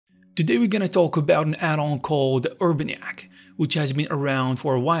Today we're gonna talk about an add-on called Urbaniac, which has been around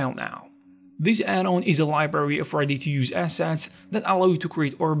for a while now. This add-on is a library of ready-to-use assets that allow you to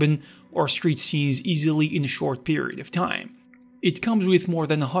create urban or street scenes easily in a short period of time. It comes with more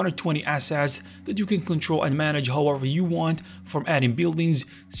than 120 assets that you can control and manage however you want, from adding buildings,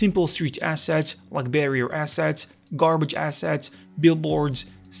 simple street assets like barrier assets, garbage assets, billboards,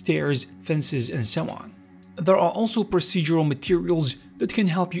 stairs, fences, and so on. There are also procedural materials that can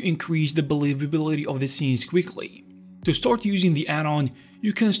help you increase the believability of the scenes quickly. To start using the add-on,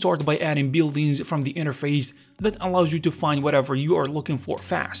 you can start by adding buildings from the interface that allows you to find whatever you are looking for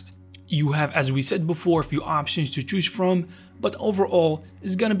fast. You have, as we said before, a few options to choose from, but overall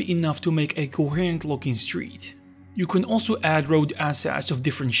it's gonna be enough to make a coherent looking street. You can also add road assets of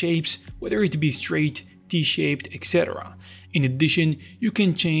different shapes, whether it be straight, T-shaped, etc. In addition, you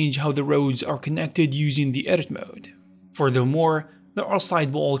can change how the roads are connected using the edit mode. Furthermore, there are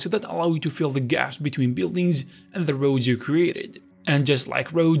sidewalks that allow you to fill the gaps between buildings and the roads you created. And just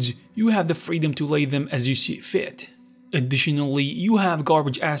like roads, you have the freedom to lay them as you see fit. Additionally, you have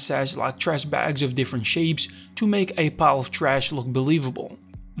garbage assets like trash bags of different shapes to make a pile of trash look believable.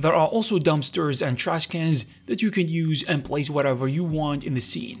 There are also dumpsters and trash cans that you can use and place whatever you want in the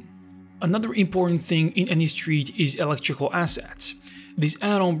scene. Another important thing in any street is electrical assets. This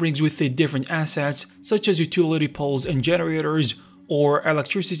add-on brings with it different assets such as utility poles and generators, or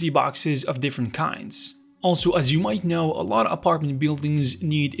electricity boxes of different kinds. Also, as you might know, a lot of apartment buildings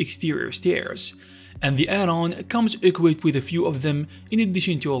need exterior stairs, and the add-on comes equipped with a few of them in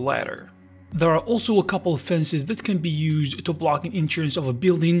addition to a ladder. There are also a couple of fences that can be used to block an entrance of a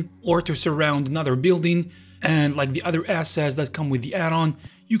building or to surround another building, and like the other assets that come with the add-on,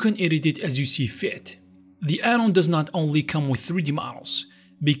 you can edit it as you see fit. The add-on does not only come with 3D models,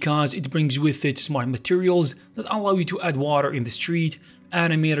 because it brings with it smart materials that allow you to add water in the street,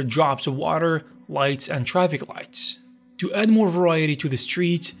 animated drops of water, lights, and traffic lights. To add more variety to the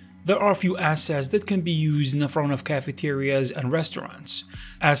streets, there are a few assets that can be used in the front of cafeterias and restaurants,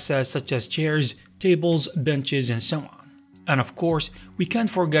 assets such as chairs, tables, benches, and so on. And of course, we can't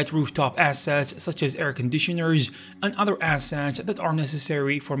forget rooftop assets such as air conditioners and other assets that are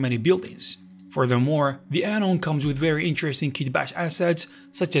necessary for many buildings. Furthermore, the add-on comes with very interesting kit bash assets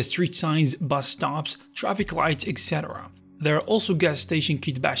such as street signs, bus stops, traffic lights, etc. There are also gas station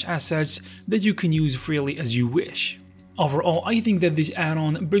kit bash assets that you can use freely as you wish. Overall, I think that this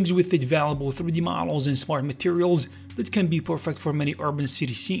add-on brings with it valuable 3D models and smart materials that can be perfect for many urban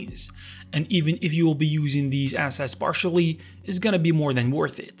city scenes, and even if you will be using these assets partially, it's gonna be more than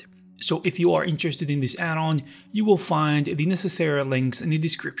worth it. So if you are interested in this add-on, you will find the necessary links in the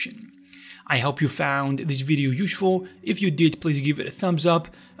description. I hope you found this video useful. If you did, please give it a thumbs up,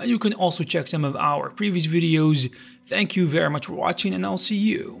 and you can also check some of our previous videos. Thank you very much for watching, and I'll see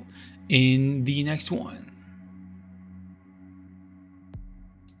you in the next one.